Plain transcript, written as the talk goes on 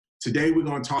Today we're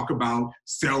going to talk about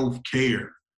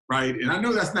self-care, right? And I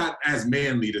know that's not as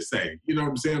manly to say. You know what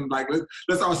I'm saying? Like,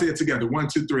 let's all say it together. 1,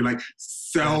 2, 3. Like,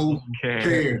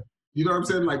 self-care. You know what I'm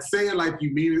saying? Like, say it like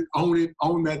you mean it,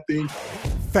 own that thing.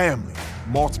 Family,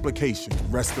 multiplication,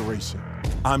 restoration.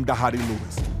 I'm Dhati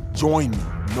Lewis. Join me,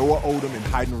 Noah Oldham and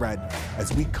Heiden Ratner,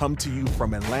 as we come to you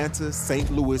from Atlanta, St.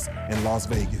 Louis, and Las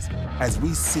Vegas, as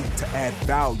we seek to add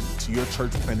value to your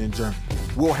church planting journey.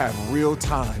 We'll have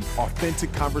real-time,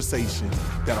 authentic conversations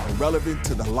that are relevant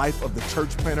to the life of the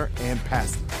church planter and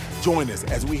pastor. Join us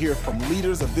as we hear from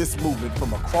leaders of this movement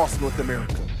from across North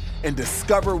America and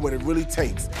discover what it really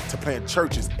takes to plant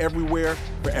churches everywhere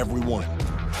for everyone.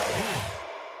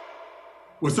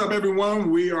 What's up,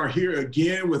 everyone? We are here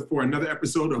again for another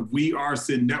episode of We Are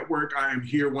Sin Network. I am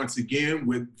here once again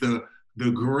with the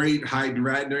great Heiden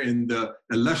Ratner and the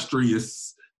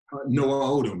illustrious Noah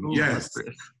Oldham. Yes,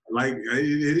 like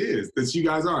it is that you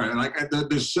guys are. Like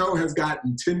the show has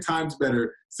gotten 10 times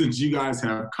better since you guys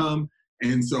have come,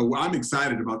 and so I'm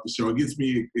excited about the show. It gets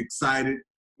me excited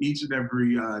each and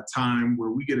every time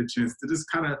where we get a chance to just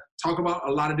kind of talk about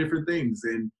a lot of different things,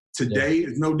 and today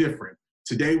is no different.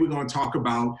 Today, we're going to talk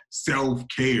about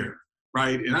self-care,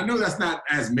 right? And I know that's not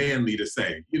as manly to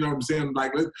say. You know what I'm saying?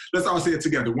 Like, let's all say it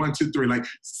together. 1, 2, 3. Like,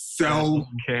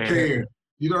 self-care.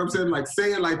 You know what I'm saying? Like,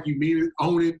 say it like you mean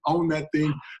it, own that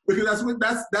thing. Because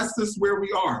that's just where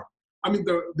we are. I mean,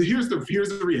 here's the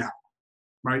reality,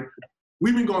 right?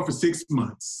 We've been going for 6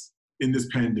 months in this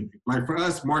pandemic. Like, for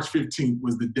us, March 15th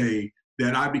was the day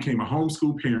that I became a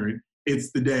homeschool parent.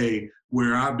 It's the day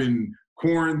where I've been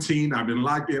quarantined, I've been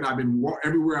locked in, I've been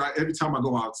everywhere. Every time I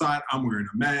go outside, I'm wearing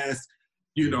a mask.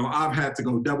 You know, I've had to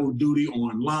go double duty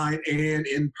online and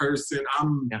in person.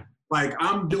 I'm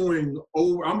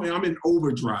in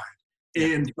overdrive.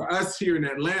 And for us here in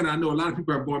Atlanta, I know a lot of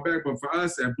people are going back, but for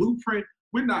us at Blueprint,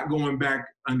 we're not going back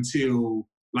until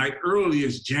like early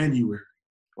as January,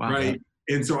 right?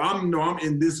 And so I'm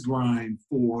in this grind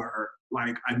for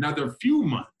like another few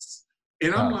months.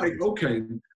 And I'm like, okay,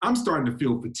 I'm starting to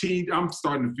feel fatigued. I'm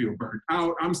starting to feel burnt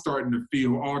out. I'm starting to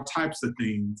feel all types of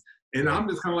things. And I'm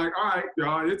just kind of like, all right,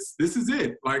 y'all, this is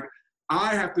it. Like,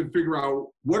 I have to figure out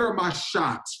what are my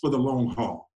shots for the long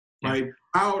haul, right?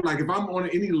 Like if I'm on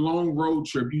any long road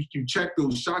trip, you check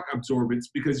those shock absorbents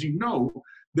because you know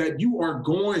that you are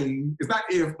going, it's not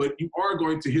if, but you are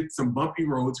going to hit some bumpy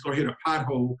roads, go hit a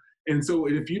pothole. And so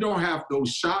if you don't have those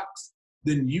shocks,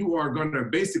 then you are going to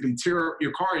basically tear up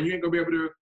your car and you ain't going to be able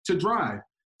to drive.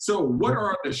 So what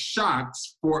are the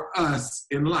shocks for us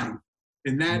in life?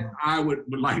 And that I would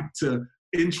like to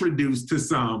introduce to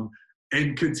some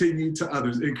and continue to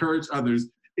others, encourage others,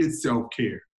 is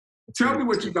self-care. Tell me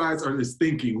what you guys are just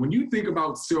thinking. When you think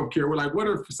about self-care, we're like, what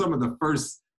are some of the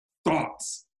first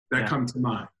thoughts that come to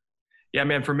mind? Yeah,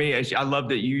 man, for me, I love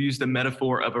that you use the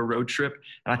metaphor of a road trip.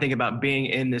 And I think about being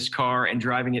in this car and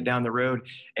driving it down the road.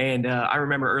 And I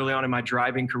remember early on in my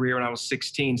driving career when I was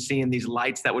 16, seeing these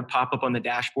lights that would pop up on the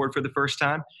dashboard for the first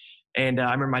time. And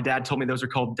I remember my dad told me those are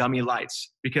called dummy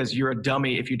lights because you're a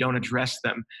dummy if you don't address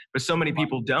them. But so many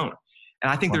people don't.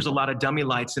 And I think there's a lot of dummy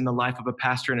lights in the life of a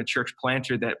pastor and a church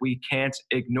planter that we can't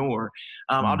ignore.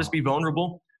 I'll just be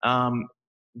vulnerable.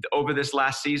 Over this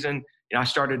last season, I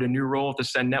started a new role at the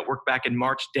Send Network back in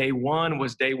March. Day one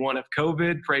was day one of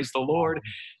COVID, praise the Lord.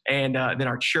 And then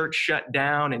our church shut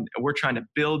down and we're trying to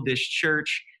build this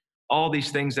church, all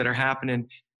these things that are happening.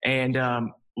 And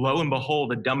lo and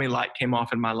behold, a dummy light came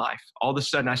off in my life. All of a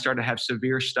sudden I started to have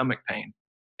severe stomach pain.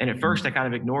 And at first I kind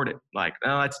of ignored it. Like,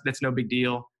 oh, that's no big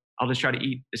deal. I'll just try to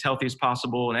eat as healthy as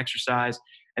possible and exercise.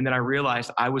 And then I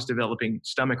realized I was developing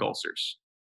stomach ulcers.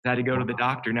 I had to go to the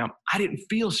doctor. Now, I didn't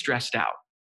feel stressed out,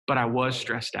 but I was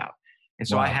stressed out. And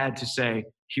so I had to say,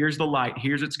 here's the light,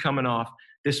 here's what's coming off.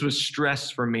 This was stress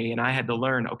for me. And I had to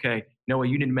learn, okay, Noah,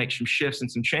 you need to make some shifts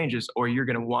and some changes or you're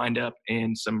going to wind up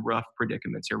in some rough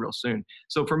predicaments here real soon.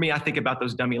 So for me, I think about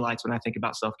those dummy lights when I think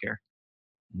about self-care.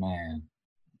 Man,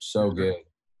 so good.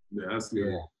 Yeah, that's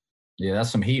good. Yeah,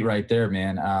 that's some heat right there,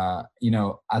 man. I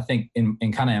think in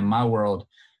kind of in my world,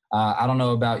 I don't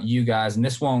know about you guys, and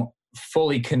this won't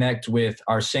fully connect with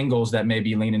our singles that may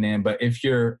be leaning in, but if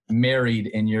you're married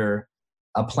and you're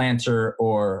a planter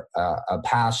or a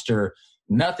pastor,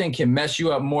 nothing can mess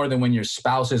you up more than when your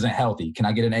spouse isn't healthy. Can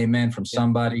I get an amen from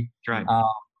somebody? Right.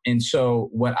 And so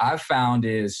what I've found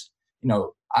is,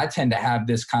 I tend to have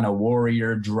this kind of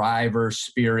warrior driver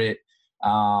spirit.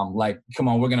 Like, come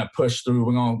on, we're going to push through.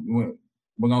 We're going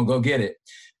to go get it.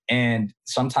 And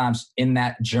sometimes in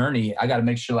that journey, I got to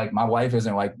make sure like my wife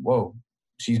isn't like, whoa,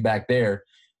 she's back there.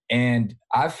 And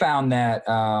I found that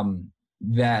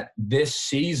that this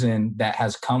season that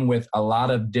has come with a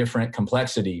lot of different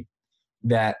complexity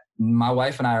that my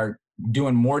wife and I are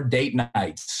doing more date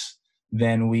nights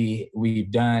than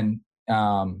we've done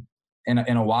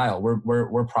in a while.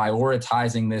 We're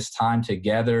prioritizing this time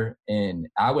together, and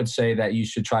I would say that you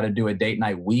should try to do a date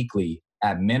night weekly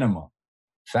at minimum.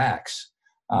 Facts.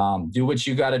 Do what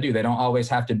you got to do. They don't always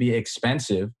have to be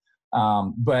expensive,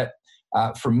 but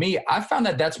for me, I found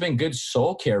that that's been good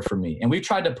soul care for me. And we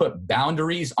tried to put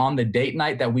boundaries on the date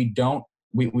night that we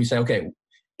say, okay,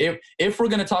 if we're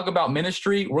going to talk about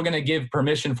ministry, we're going to give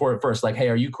permission for it first. Like, hey,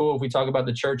 are you cool if we talk about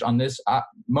the church on this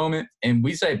moment? And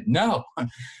we say, no,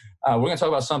 we're going to talk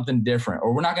about something different.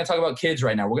 Or we're not going to talk about kids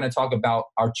right now. We're going to talk about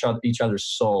each other's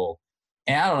soul.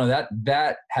 And I don't know,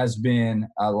 that has been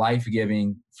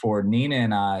life-giving for Nina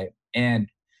and I. And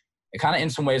kind of in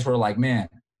some ways we're like, man,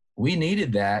 we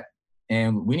needed that.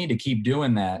 And we need to keep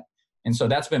doing that. And so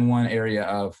that's been one area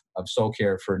of soul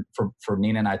care for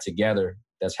Nina and I together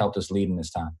that's helped us lead in this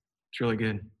time. It's really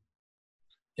good.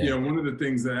 Yeah, one of the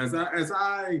things that as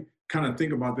I kind of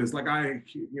think about this, like a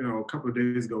couple of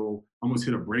days ago, almost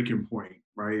hit a breaking point,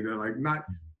 right? Like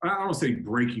I don't say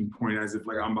breaking point as if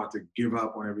like I'm about to give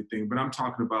up on everything, but I'm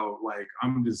talking about like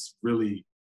I'm just really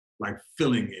like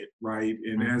feeling it, right?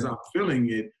 And as I'm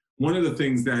feeling it, one of the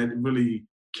things that really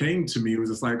came to me was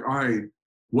just like, all right,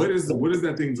 what is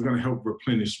that thing that's going to help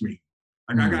replenish me?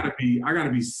 Like I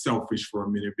gotta be selfish for a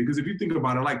minute, because if you think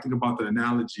about it, think about the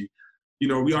analogy. You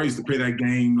know, we all used to play that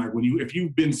game. Like if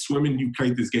you've been swimming, you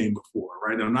played this game before,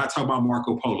 right? I'm not talking about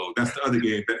Marco Polo. That's the other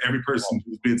game that every person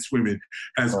who's been swimming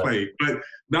has played, but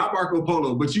not Marco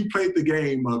Polo. But you played the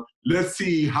game of let's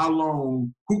see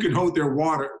who can hold their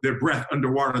breath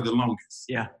underwater the longest.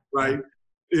 Yeah. Right.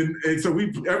 And so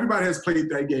everybody has played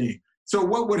that game. So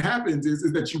what happens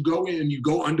is that you go in and you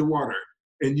go underwater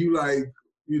and you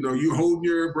you hold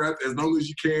your breath as long as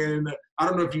you can. I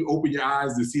don't know if you open your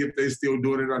eyes to see if they're still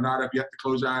doing it or not, if you have to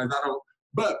close your eyes.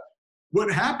 But what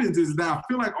happens is that I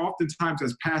feel like oftentimes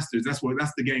as pastors, that's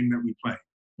the game that we play.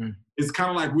 It's kind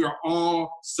of like we are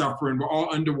all suffering, we're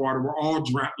all underwater, we're all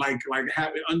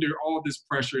having under all this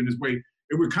pressure in this way.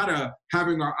 And we're kind of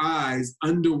having our eyes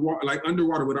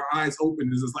underwater with our eyes open.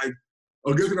 It's just like,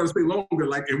 I guess we gotta stay longer,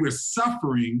 and we're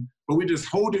suffering, but we're just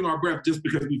holding our breath just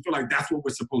because we feel like that's what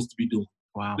we're supposed to be doing.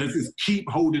 Wow. Let's just keep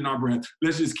holding our breath.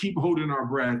 Let's just keep holding our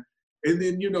breath. And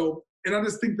then, and I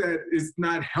just think that it's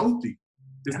not healthy.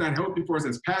 It's not healthy for us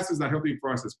as pastors, not healthy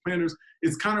for us as planners.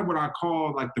 It's kind of what I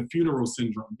call like the funeral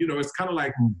syndrome. It's kind of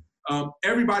like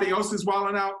everybody else is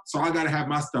wilding out, so I gotta have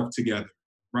my stuff together,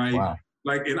 right? Wow.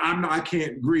 And I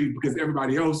can't grieve because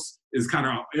everybody else is kind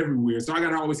of everywhere. So I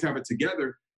gotta always have it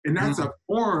together. And that's a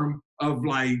form of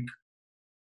like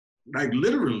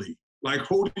literally,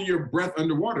 holding your breath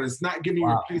underwater. It's not giving you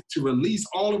a place to release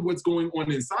all of what's going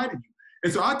on inside of you.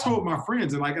 And so I told my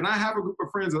friends, and I have a group of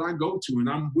friends that I go to and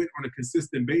I'm with on a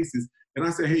consistent basis. And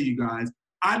I say, hey, you guys,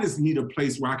 I just need a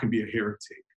place where I can be a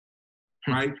heretic,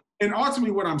 right? And ultimately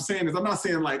what I'm saying is, I'm not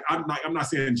saying I'm not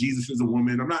saying Jesus is a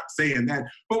woman. I'm not saying that.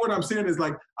 But what I'm saying is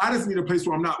I just need a place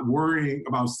where I'm not worrying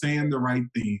about saying the right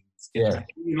things. Yeah.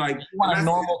 You want a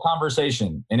normal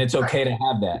conversation, and it's okay to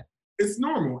have that. It's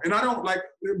normal. And I don't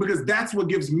because that's what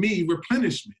gives me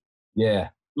replenishment. Yeah.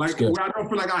 Where I don't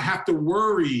feel like I have to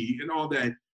worry and all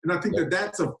that. And I think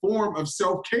that's a form of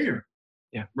self-care.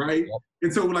 Yeah. Right. Yep.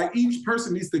 And so each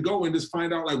person needs to go and just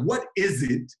find out what is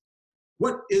it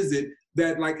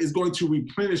that is going to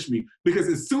replenish me? Because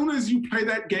as soon as you play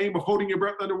that game of holding your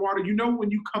breath underwater,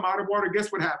 when you come out of water,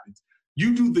 guess what happens?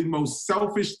 You do the most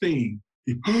selfish thing.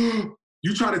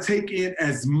 You try to take in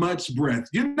as much breath.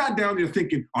 You're not down there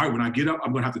thinking, all right, when I get up,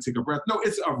 I'm going to have to take a breath. No,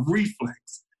 it's a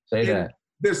reflex. Say that.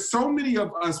 There's so many of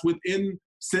us within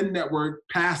Send Network,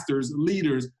 pastors,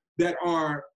 leaders, that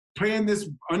are playing this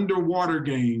underwater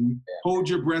game, hold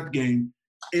your breath game,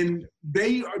 and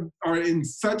they are in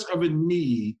such of a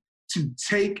need to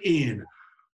take in,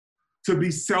 to be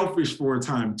selfish for a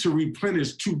time, to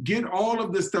replenish, to get all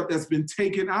of the stuff that's been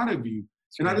taken out of you.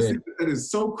 And I just think that is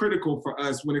so critical for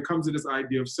us when it comes to this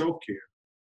idea of self-care.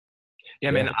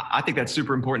 Yeah, man, I think that's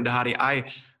super important, Dhati. I don't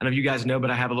know if you guys know,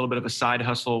 but I have a little bit of a side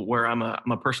hustle where I'm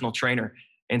a personal trainer.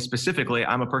 And specifically,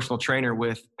 I'm a personal trainer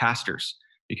with pastors,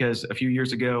 because a few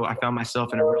years ago, I found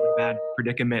myself in a really bad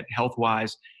predicament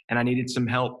health-wise, and I needed some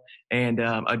help. And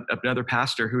another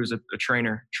pastor who is a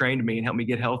trainer trained me and helped me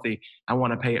get healthy. I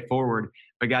want to pay it forward.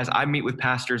 But guys, I meet with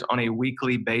pastors on a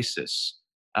weekly basis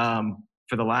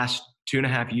for the last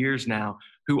 2.5 years now,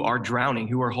 who are drowning,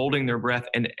 who are holding their breath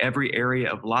in every area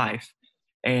of life.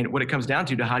 And what it comes down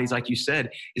to, Dhati's, like you said,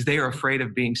 is they are afraid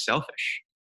of being selfish.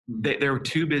 They're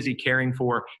too busy caring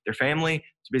for their family,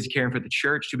 too busy caring for the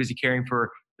church, too busy caring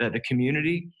for the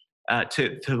community,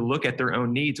 to look at their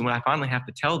own needs. And what I finally have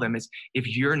to tell them is, if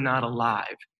you're not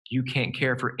alive, you can't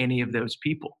care for any of those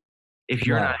people. If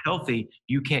you're not healthy,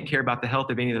 you can't care about the health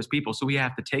of any of those people. So we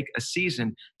have to take a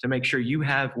season to make sure you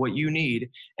have what you need,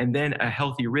 and then a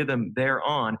healthy rhythm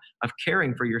thereon of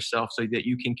caring for yourself so that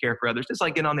you can care for others. It's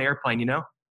like getting on the airplane,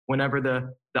 whenever the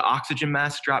oxygen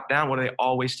masks drop down, what do they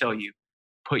always tell you?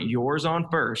 Put yours on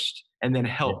first and then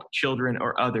help children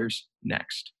or others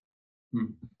next.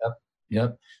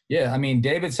 Yep. Yeah. I mean,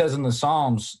 David says in the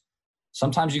Psalms,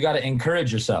 sometimes you got to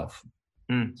encourage yourself.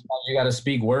 Sometimes you got to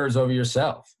speak words over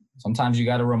yourself. Sometimes you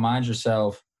got to remind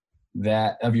yourself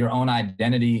that of your own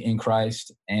identity in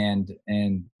Christ. And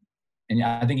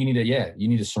I think you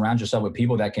need to surround yourself with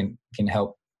people that can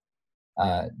help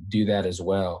do that as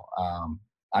well.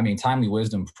 I mean, timely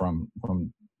wisdom from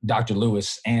Dr.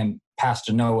 Lewis and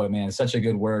Pastor Noah, man, such a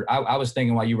good word. I was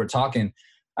thinking while you were talking,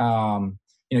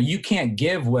 you can't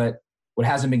give what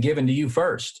hasn't been given to you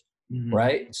first,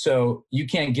 right? So you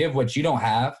can't give what you don't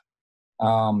have.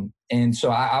 And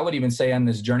so I would even say on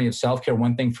this journey of self-care,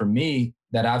 one thing for me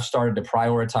that I've started to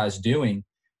prioritize doing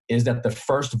is that the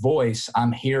first voice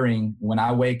I'm hearing when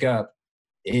I wake up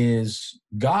is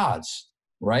God's,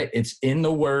 right? It's in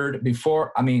the Word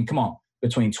between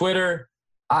Twitter,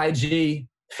 IG,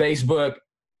 Facebook,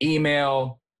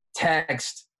 email,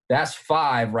 text, that's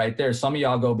 5 right there. Some of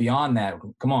y'all go beyond that.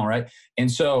 Come on, right? And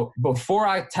so before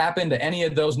I tap into any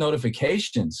of those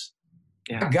notifications,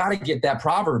 I got to get that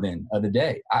proverb in of the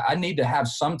day. I need to have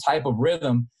some type of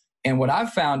rhythm. And what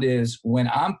I've found is when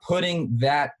I'm putting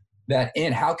that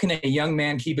in, how can a young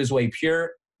man keep his way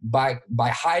pure? By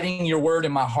hiding your word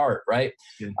in my heart, right?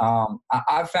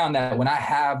 I've found that when I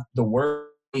have the word,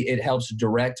 it helps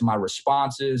direct my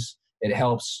responses. It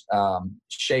helps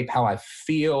shape how I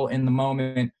feel in the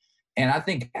moment. And I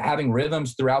think having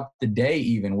rhythms throughout the day,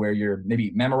 even where you're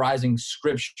maybe memorizing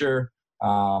scripture,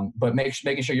 but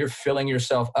making sure you're filling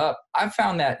yourself up. I've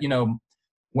found that,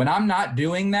 when I'm not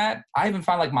doing that, I even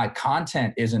find like my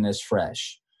content isn't as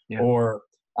fresh or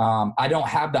I don't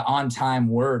have the on-time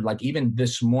word. Like even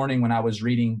this morning when I was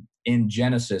reading in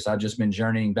Genesis, I've just been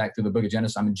journeying back through the book of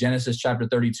Genesis. I'm in Genesis chapter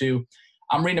 32.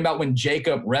 I'm reading about when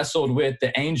Jacob wrestled with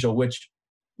the angel, which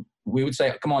we would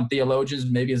say, come on, theologians,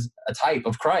 maybe is a type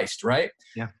of Christ, right?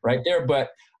 Yeah. Right there. But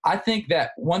I think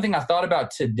that one thing I thought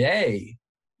about today,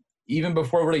 even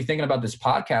before really thinking about this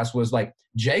podcast, was like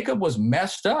Jacob was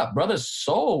messed up. Brother's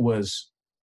soul was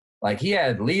like, he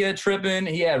had Leah tripping.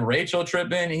 He had Rachel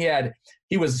tripping.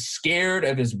 He was scared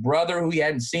of his brother who he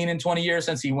hadn't seen in 20 years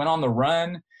since he went on the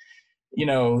run.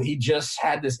 He just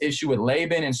had this issue with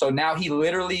Laban. And so now he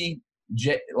literally,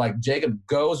 Jacob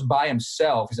goes by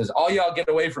himself. He says, all y'all get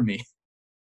away from me.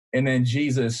 And then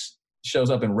Jesus shows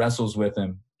up and wrestles with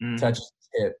him, touches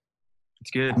his hip.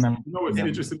 It's good. What's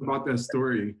interesting about that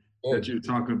story that you're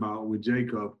talking about with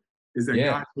Jacob is that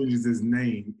God changes his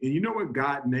name. And you know what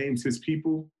God names his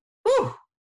people? Whew!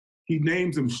 He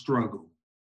names them struggle.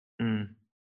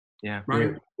 Yeah.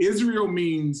 Right? Yeah. Israel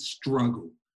means struggle.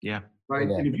 Yeah. Right?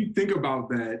 Yeah. And if you think about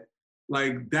that,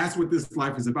 like that's what this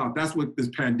life is about. That's what this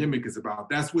pandemic is about.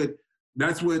 That's what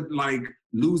like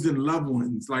losing loved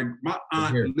ones. Like my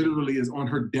aunt literally is on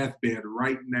her deathbed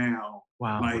right now.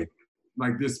 Wow.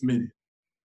 Like this minute.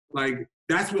 Like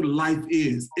that's what life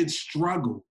is. It's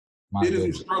struggle. It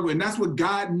is a struggle. And that's what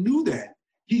God knew that.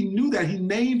 He knew that. He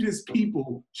named his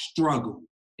people struggle.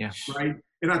 Yeah. Right?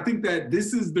 And I think that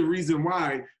this is the reason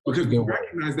why, because we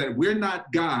recognize that we're not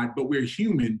God, but we're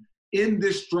human in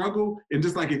this struggle. And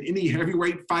just like in any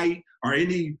heavyweight fight or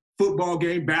any football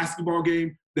game, basketball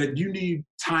game, that you need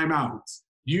timeouts.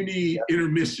 You need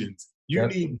intermissions. You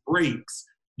need breaks.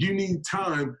 You need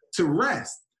time to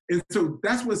rest. And so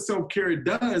that's what self-care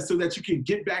does, so that you can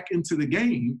get back into the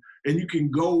game and you can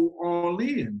go all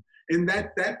in. And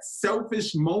that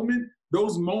selfish moment,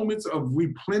 those moments of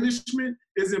replenishment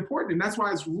is important. And that's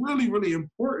why it's really, really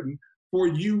important for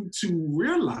you to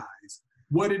realize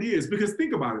what it is. Because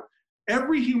think about it.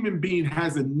 Every human being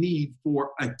has a need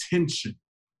for attention.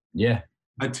 Yeah.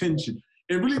 Attention.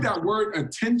 And really that word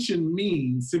attention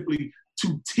means simply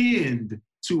to tend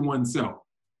to oneself.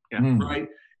 Yeah. Right?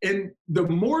 And the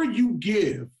more you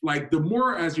give, like the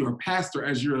more as you're a pastor,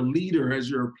 as you're a leader, as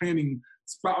you're a planning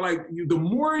spot, like the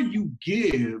more you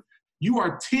give, you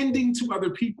are tending to other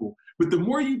people. But the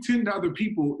more you tend to other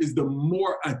people is the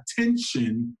more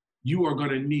attention you are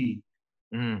going to need.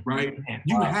 Right?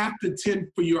 You have to tend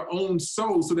for your own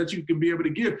soul so that you can be able to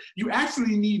give. You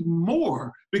actually need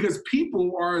more because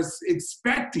people are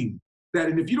expecting that.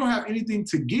 And if you don't have anything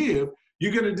to give,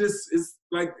 you're going to just, it's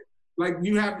like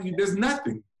there's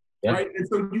nothing. Right? And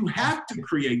so you have to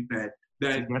create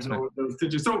those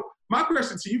tensions. So my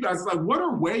question to you guys is like, what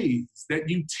are ways that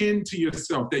you tend to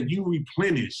yourself, that you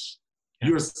replenish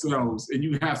yourselves and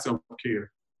you have self-care?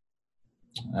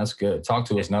 That's good. Talk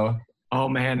to us, Noah. Oh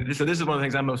man, so this is one of the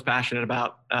things I'm most passionate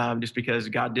about, just because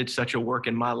God did such a work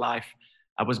in my life.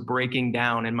 I was breaking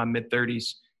down in my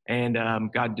mid-30s, and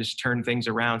God just turned things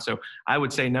around. So I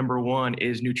would say number one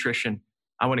is nutrition.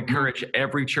 I want to encourage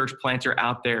every church planter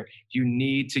out there. You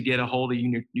need to get a hold of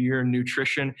your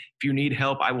nutrition. If you need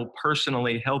help, I will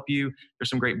personally help you.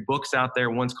 There's some great books out there.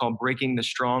 One's called Breaking the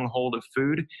Stronghold of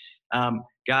Food.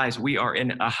 Guys, we are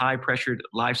in a high-pressured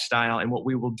lifestyle, and what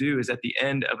we will do is at the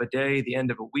end of a day, the end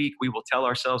of a week, we will tell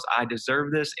ourselves, I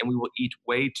deserve this, and we will eat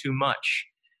way too much,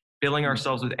 filling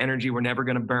ourselves with energy we're never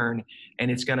going to burn,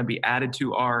 and it's going to be added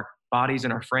to our bodies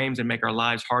and our frames and make our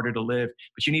lives harder to live.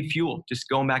 But you need fuel. Just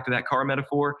going back to that car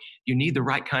metaphor, you need the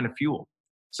right kind of fuel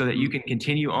so that you can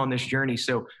continue on this journey.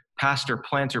 So pastor,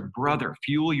 planter, brother,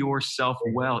 fuel yourself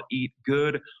well. Eat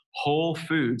good, whole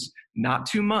foods, not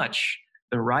too much,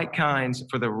 the right kinds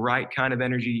for the right kind of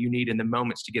energy you need in the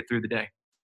moments to get through the day.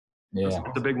 Yeah. That's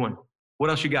the big one. What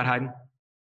else you got, Heiden?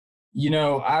 You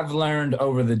know, I've learned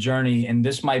over the journey, and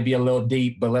this might be a little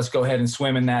deep, but let's go ahead and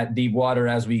swim in that deep water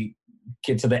as we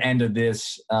get to the end of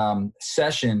this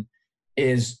session,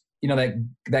 is, you know,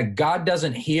 that God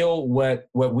doesn't heal what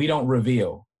we don't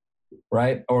reveal,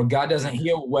 right? Or God doesn't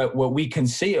heal what we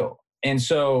conceal. And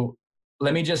so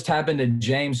let me just tap into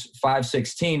James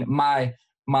 5:16,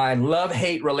 my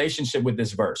love-hate relationship with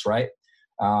this verse, right?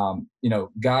 You know,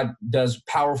 God does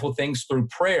powerful things through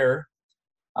prayer,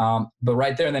 but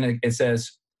right there, and then it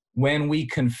says, when we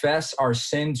confess our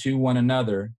sin to one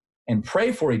another and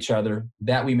pray for each other,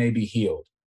 that we may be healed.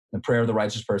 The prayer of the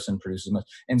righteous person produces much.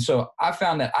 And so I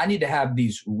found that I need to have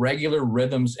these regular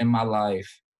rhythms in my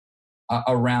life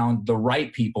around the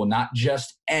right people, not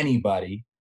just anybody,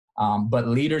 but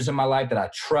leaders in my life that I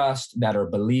trust, that are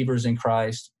believers in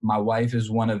Christ. My wife is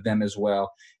one of them as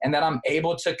well. And that I'm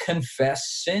able to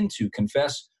confess sin to,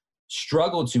 confess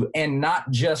struggle to, and not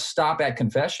just stop at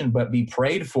confession, but be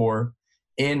prayed for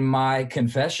in my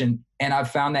confession. And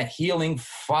I've found that healing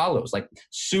follows, like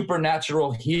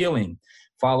supernatural healing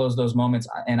follows those moments.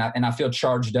 And I feel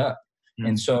charged up. Mm-hmm.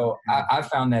 And so I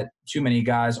found that too many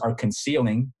guys are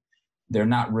concealing, they're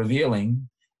not revealing.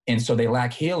 And so they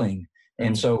lack healing.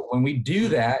 And so when we do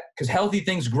that, because healthy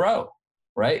things grow,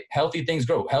 right? Healthy things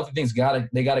grow. Healthy things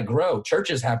they gotta grow.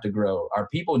 Churches have to grow. Our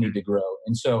people need to grow.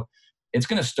 And so it's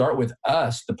going to start with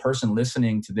us, the person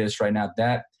listening to this right now.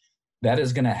 That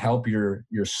is going to help your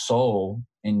soul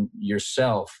and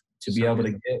yourself to be able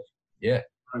to give. Yeah.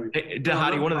 Hey,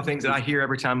 Dhati, one of the things that I hear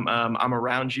every time I'm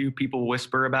around you, people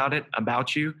whisper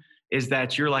about you, is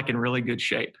that you're like in really good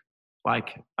shape.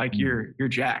 Like you're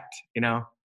jacked, you know?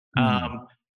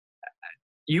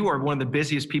 You are one of the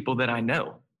busiest people that I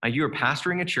know. You are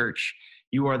pastoring a church.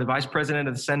 You are the vice president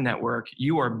of the Send Network.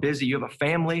 You are busy. You have a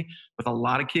family with a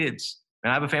lot of kids. And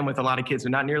I have a family with a lot of kids,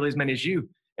 but not nearly as many as you.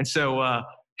 And so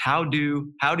how do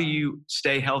you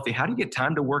stay healthy? How do you get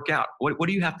time to work out? What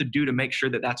do you have to do to make sure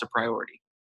that that's a priority?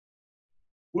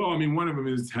 Well, I mean, one of them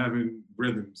is having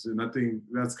rhythms. And I think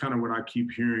that's kind of what I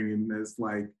keep hearing. And it's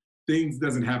like, things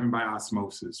doesn't happen by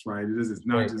osmosis, right? It's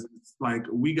not just, it's like,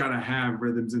 we got to have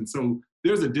rhythms. And so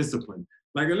there's a discipline.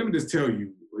 Like, let me just tell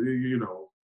you, you know,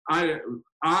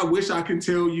 I wish I could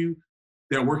tell you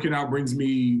that working out brings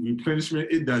me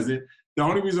replenishment. It doesn't. The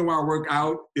only reason why I work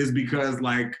out is because,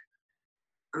 like,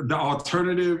 the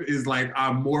alternative is, like,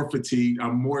 I'm more fatigued,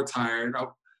 I'm more tired.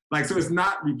 So it's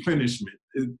not replenishment.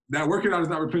 That working out is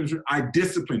not replenishment. I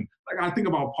discipline. Like, I think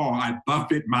about Paul, I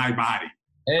buffet my body.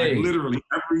 Hey. Like, literally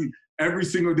every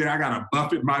single day I got to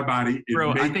buffet my body and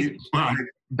Bro, make it my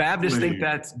Baptists think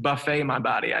that's buffet my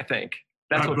body, I think.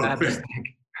 That's what Baptists think.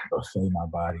 Buffet my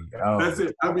body. Oh. That's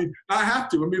it. I mean, I have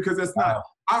to. I mean, because that's not,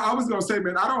 I was going to say,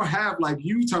 man, I don't have, like,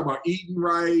 you talk about eating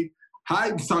right.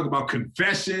 Heiden's talk about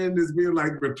confession as being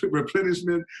like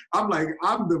replenishment. I'm like,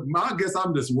 I guess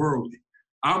I'm just worldly.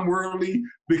 I'm worldly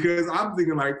because I'm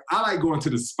thinking, like, I like going to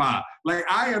the spa. Like,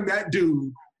 I am that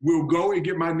dude will go and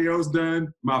get my nails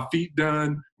done, my feet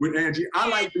done with Angie. I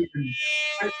like this. You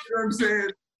know what I'm saying?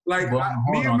 Like,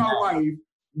 me and my wife,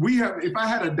 if I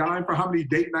had a dime for how many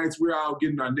date nights we're out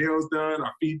getting our nails done,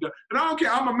 our feet done, and I don't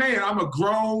care, I'm a man, I'm a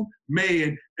grown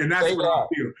man, and that's what I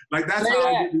feel. Like, that's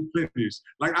how I get replenished.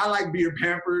 Like, I like being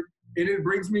pampered, and it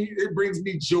brings me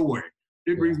joy.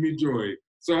 It brings me joy.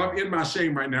 So I'm in my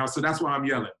shame right now, so that's why I'm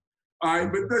yelling. All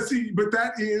right, but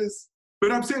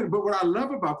I'm saying, but what I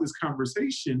love about this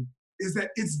conversation is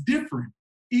that it's different.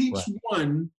 Each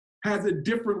one has a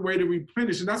different way to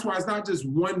replenish, and that's why it's not just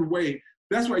one way.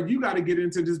 that's why you got to get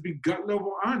into just be gut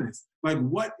level honest. Like,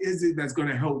 what is it that's going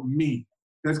to help me?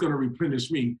 That's going to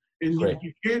replenish me? And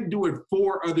you can't do it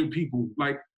for other people.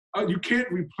 Like, you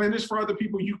can't replenish for other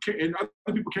people. You can't, and other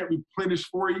people can't replenish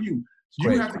for you.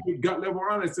 You have to get gut level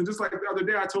honest. And just like the other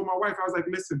day, I told my wife, I was like,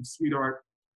 listen, sweetheart,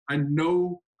 I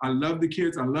know I love the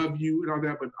kids, I love you and all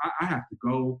that, but I have to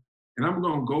go. And I'm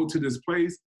going to go to this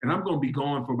place, and I'm going to be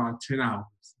gone for about 10 hours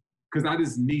because I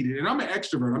just need it. And I'm an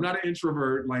extrovert. I'm not an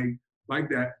introvert like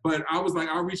that. But I was like,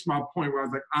 I reached my point where I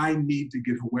was like, I need to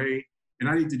get away, and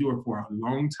I need to do it for a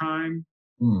long time.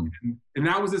 And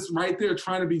I was just right there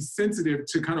trying to be sensitive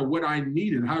to kind of what I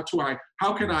needed. How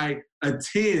can I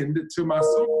attend to my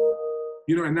soul?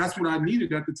 You know, and that's what I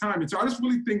needed at the time. And so I just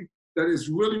really think that it's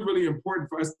really, really important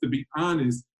for us to be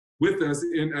honest with us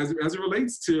and as it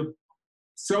relates to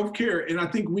self-care. And I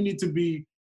think we need to be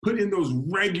put in those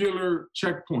regular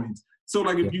checkpoints. So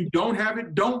like if you don't have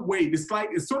it, don't wait. It's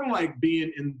sort of like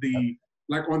being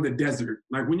on the desert.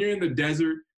 Like when you're in the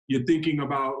desert, you're thinking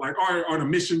about like on a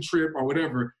mission trip or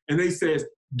whatever. And they says,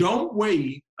 don't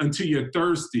wait until you're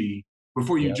thirsty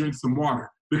before you drink some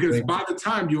water. Because by the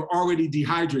time you're already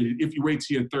dehydrated if you wait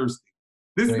till you're thirsty.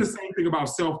 This is the same thing about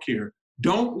self-care.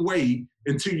 Don't wait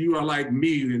until you are like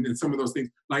me and some of those things.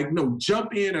 Like, no,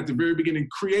 jump in at the very beginning.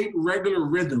 Create regular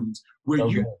rhythms where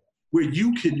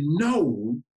you can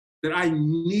know that I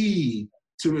need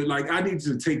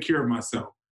to take care of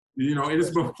myself. You know, and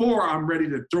it's before I'm ready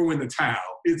to throw in the towel.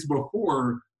 It's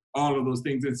before all of those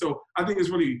things. And so I think it's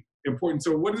really important.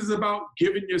 So what is it about?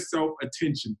 Giving yourself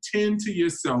attention. Tend to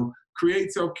yourself.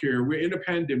 Create self-care. We're in a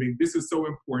pandemic. This is so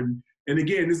important. And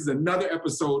again, this is another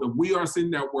episode of We Are Sin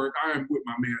Network. I am with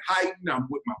my man Heiden. I'm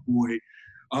with my boy,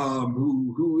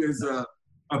 who is a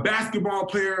basketball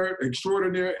player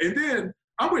extraordinaire. And then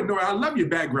I'm with Nora. I love your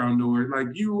background, Nora. Like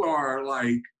you are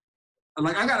like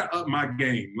I gotta up my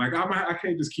game. Like I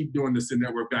can't just keep doing this Sin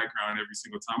Network background every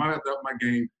single time. I have to up my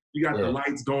game. You got the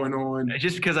lights going on.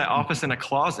 Just because I office in a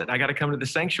closet, I got to come to the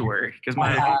sanctuary because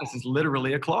my office is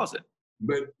literally a closet.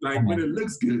 But it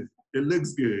looks good. It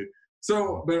looks good.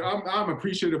 So, but I'm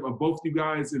appreciative of both you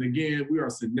guys. And again, We Are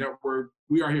Sin Network.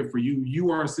 We are here for you. You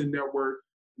are Sin Network.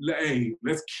 Hey,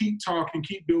 let's keep talking,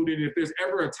 keep building. If there's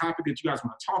ever a topic that you guys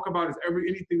want to talk about, if ever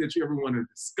anything that you ever want to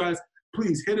discuss,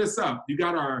 please hit us up. You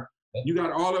got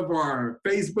all of our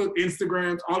Facebook,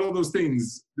 Instagrams, all of those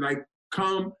things. Like,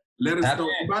 come, let us know.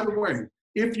 By the way,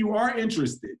 if you are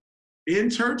interested in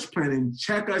church planning,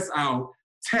 check us out.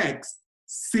 Text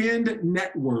Send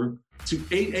Network to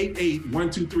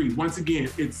 888-123. Once again,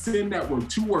 it's Send Network,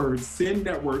 2 words, Send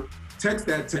Network. Text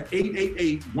that to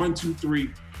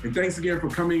 888-123. And thanks again for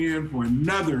coming in for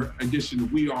another edition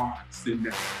of We Are Sin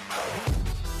Network.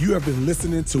 You have been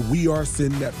listening to We Are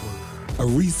Sin Network, a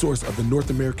resource of the North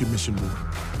American Mission Board.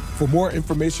 For more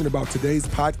information about today's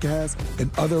podcast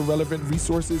and other relevant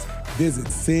resources, visit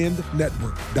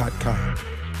sendnetwork.com.